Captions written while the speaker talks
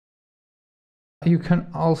You can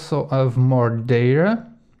also have more data,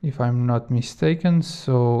 if I'm not mistaken.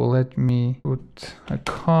 So let me put a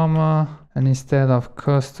comma, and instead of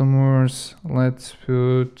customers, let's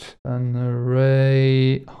put an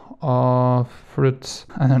array of fruits.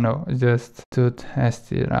 I don't know, just to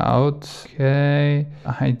test it out. Okay,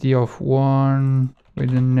 ID of one with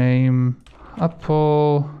the name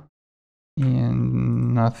apple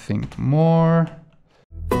and nothing more.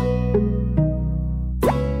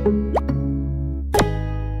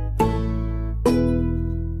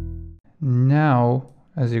 Now,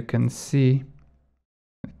 as you can see,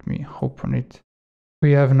 let me open it.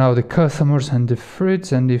 We have now the customers and the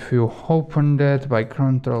fruits, and if you open that by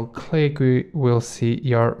control click, we will see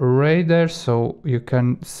your array there. So you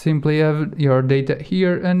can simply have your data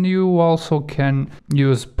here, and you also can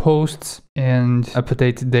use posts and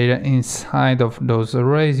update data inside of those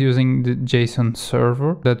arrays using the JSON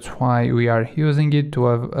server. That's why we are using it, to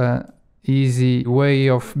have a easy way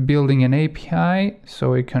of building an API,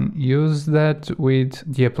 so we can use that with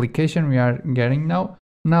the application we are getting now.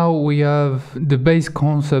 Now we have the base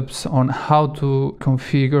concepts on how to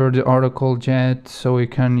configure the Oracle Jet, so we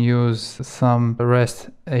can use some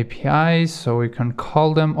REST APIs, so we can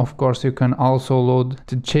call them. Of course, you can also load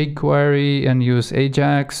the jQuery and use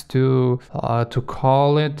Ajax to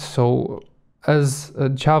call it. So as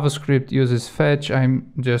JavaScript uses fetch,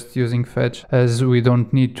 I'm just using fetch, as we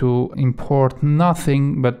don't need to import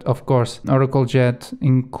nothing. But of course, Oracle Jet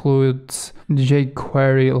includes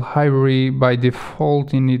jQuery library by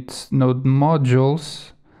default in its node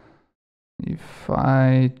modules. If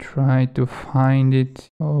I try to find it,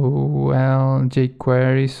 oh well,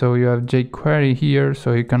 jQuery, so you have jQuery here,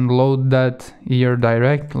 so you can load that here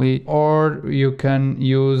directly, or you can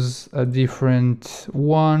use a different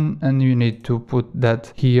one and you need to put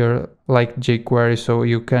that here like jQuery, so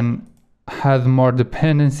you can have more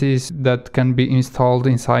dependencies that can be installed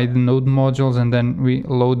inside the node modules, and then we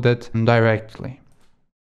load that directly.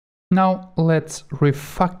 Now let's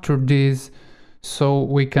refactor this so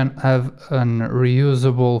we can have an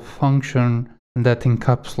reusable function that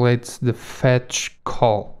encapsulates the fetch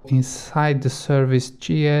call inside the service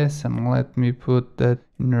JS. And let me put that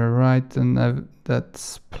in the right and have that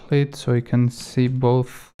split so you can see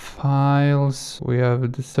both files. We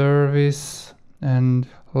have the service, and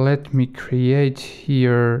let me create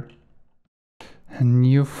here a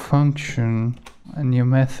new function, a new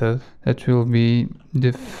method that will be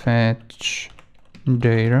the fetch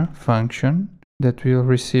data function that will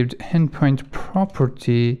receive the endpoint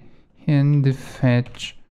property in the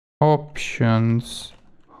fetch options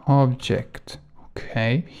object.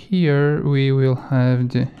 Okay, here we will have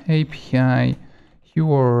the API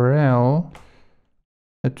URL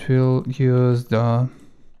that will use the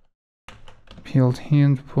build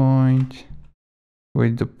endpoint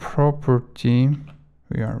with the property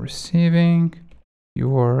we are receiving,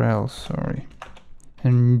 URL, sorry.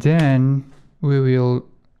 And then we will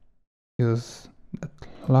use that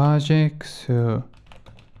logic, so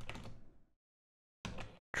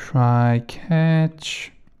try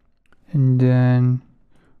catch, and then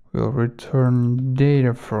we'll return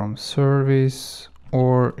data from service,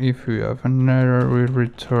 or if we have an error, we'll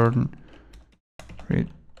return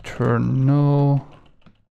no.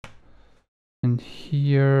 And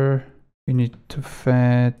here we need to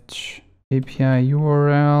fetch API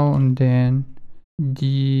URL and then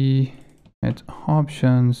the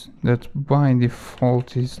options that by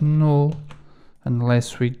default is null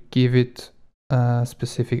unless we give it a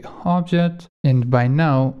specific object. And by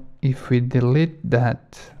now, if we delete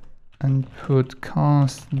that and put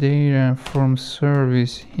const data from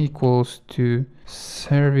service equals to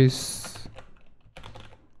service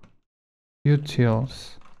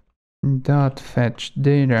utils dot fetch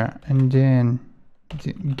data and then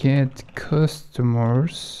get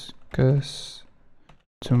customers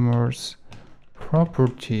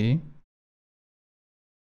property,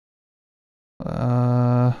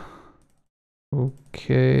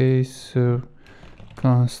 okay, so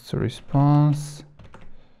const response,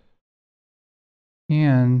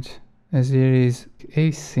 and as it is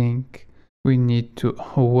async, we need to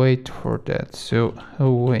await for that, so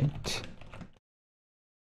await.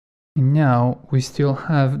 Now we still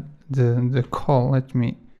have the call. Let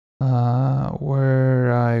me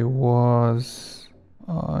where I was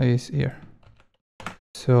is here.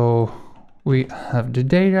 So we have the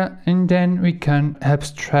data, and then we can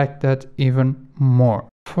abstract that even more.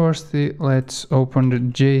 Firstly, let's open the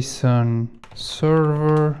JSON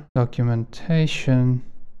server documentation.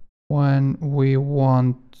 When we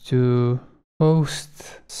want to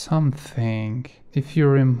post something, if you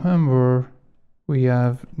remember, we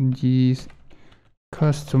have these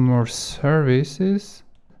customer services,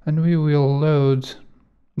 and we will load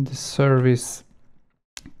the service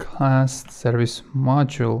class, service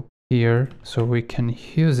module here so we can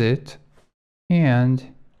use it,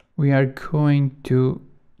 and we are going to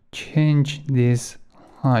change this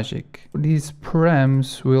logic. These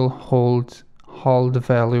params will hold the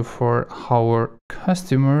value for our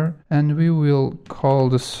customer, and we will call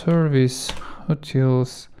the service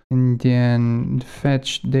utils and then the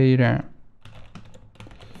fetch data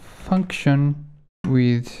function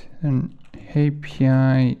with an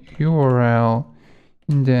API URL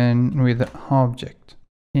and then with the object.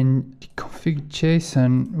 In the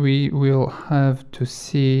config.json we will have to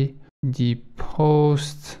see the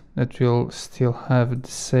post that will still have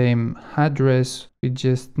the same address. We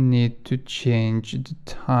just need to change the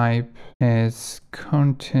type as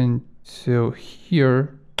content. So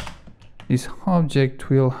here this object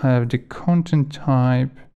will have the content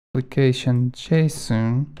type application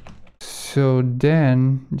JSON. So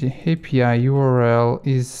then the API URL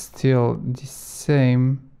is still the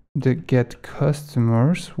same. The get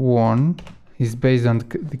customers one is based on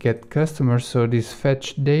the get customers, so this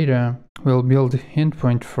fetch data will build the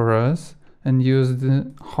endpoint for us and use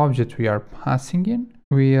the object we are passing in.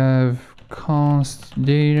 We have const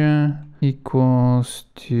data equals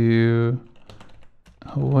to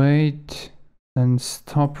await and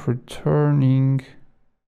stop returning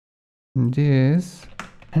this,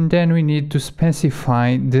 and then we need to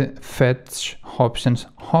specify the fetch options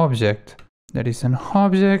object. That is an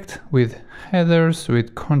object with headers,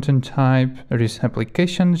 with content type. There is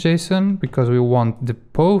application JSON because we want the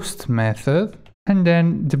post method, and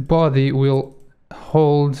then the body will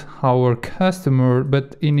hold our customer,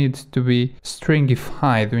 but it needs to be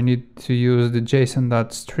stringified. We need to use the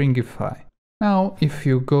JSON.stringify. Now if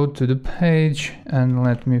you go to the page and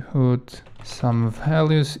let me put some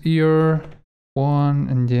values here, 1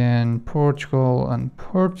 and then Portugal and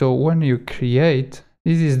Porto, when you create,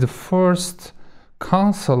 this is the first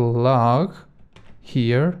console log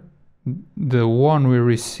here, the one we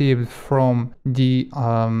received from the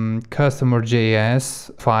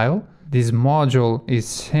customer.js file. This module is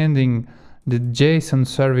sending the JSON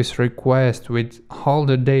service request with all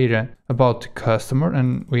the data about the customer,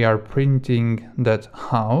 and we are printing that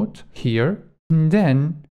out here. And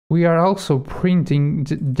then we are also printing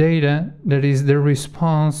the data that is the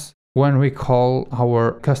response when we call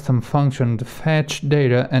our custom function the fetch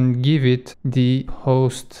data and give it the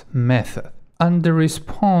post method. And the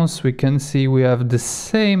response, we can see we have the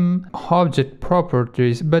same object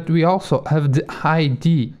properties, but we also have the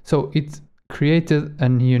ID. So it created a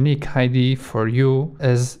unique ID for you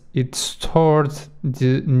as it stored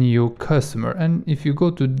the new customer. And if you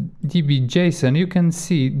go to db.json, you can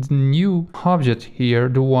see the new object here,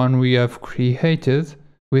 the one we have created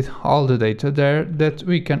with all the data there, that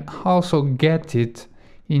we can also get it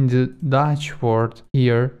in the dashboard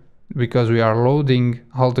here, because we are loading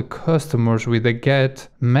all the customers with the get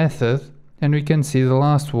method, and we can see the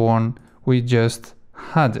last one we just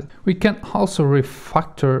had it. We can also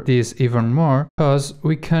refactor this even more, because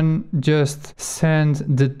we can just send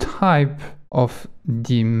the type of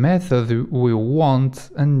the method we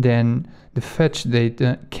want, and then the fetch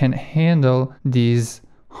data can handle this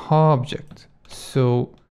object.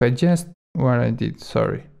 So if I just,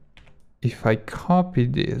 if I copy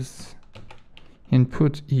this and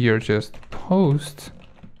put here just post,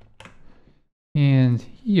 and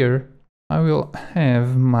here I will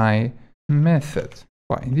have my method.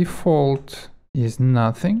 By default is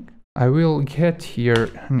nothing. I will get here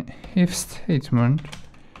an if statement.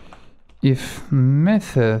 If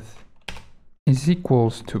method is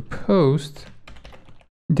equals to post,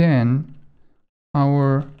 then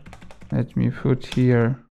our, let me put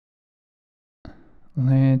here,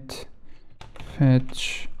 let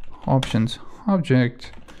fetch options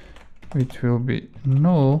object, which will be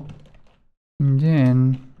null, and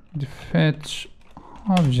then the fetch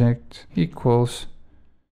object equals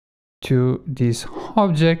to this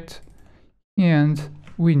object, and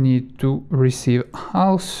we need to receive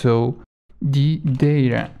also the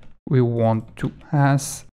data we want to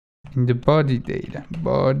pass in the body data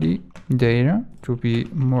to be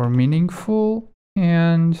more meaningful,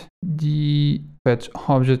 and the fetch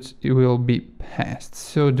object will be passed.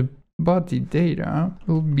 So the body data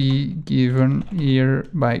will be given here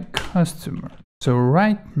by customer. So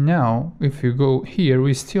right now, if you go here,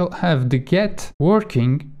 we still have the get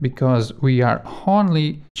working, because we are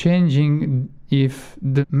only changing if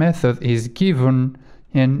the method is given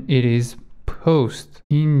and it is post.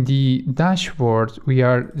 In the dashboard, we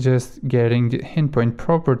are just getting the endpoint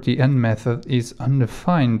property and method is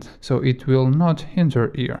undefined, so it will not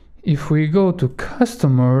enter here. If we go to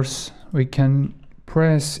customers, we can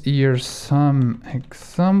press here some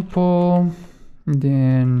example,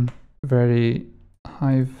 then very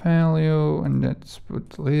high value, and let's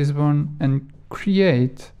put Lisbon and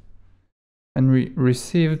create, and we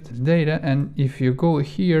received the data. And if you go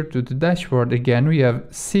here to the dashboard again, we have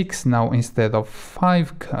 6 now instead of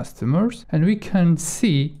 5 customers, and we can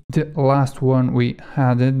see the last one we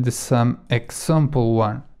added, the some example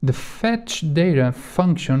one. The fetch data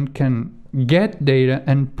function can get data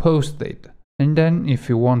and post data. And then if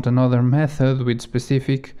you want another method with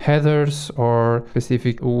specific headers or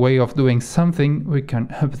specific way of doing something, we can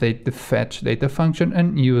update the fetch data function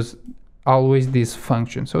and use always this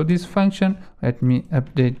function. So this function, let me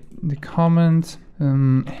update the comment,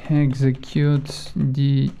 execute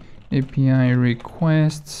the API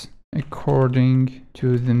requests according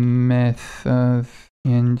to the method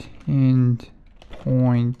and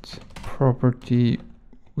endpoint property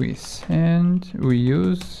we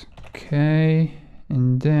use. Okay,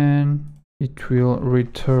 and then it will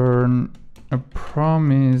return a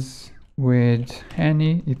promise with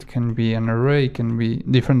any, it can be an array, it can be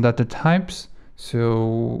different data types.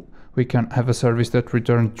 So we can have a service that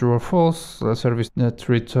returns true or false, a service that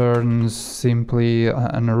returns simply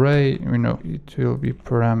an array. We know it will be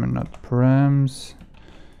param and not params.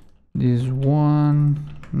 This one,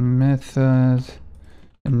 method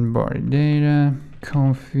and body data,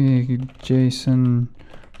 config JSON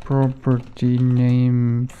property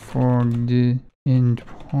name for the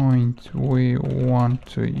endpoint we want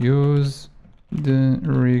to use, the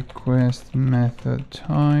request method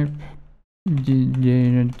type, the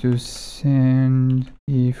data to send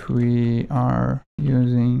if we are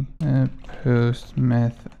using a post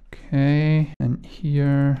method. Okay, and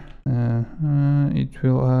here it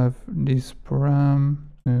will have this param,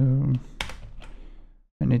 and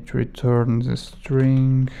it returns a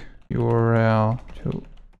string URL to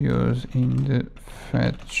use in the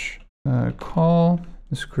fetch call.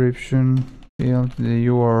 Description, build the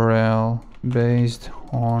URL based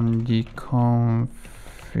on the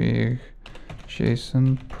config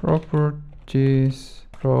JSON properties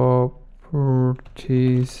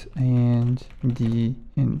and the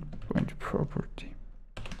endpoint property.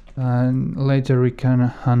 And later we can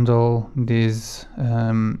handle this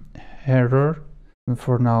error.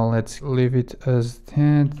 For now, let's leave it as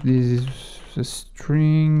that. This is a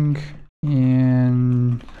string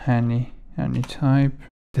and any type.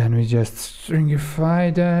 Then we just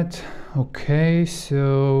stringify that. Okay,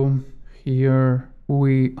 so here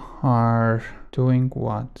we are doing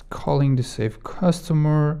what? Calling the save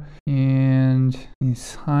customer, and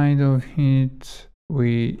inside of it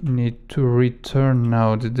we need to return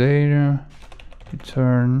now the data.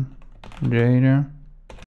 Return data.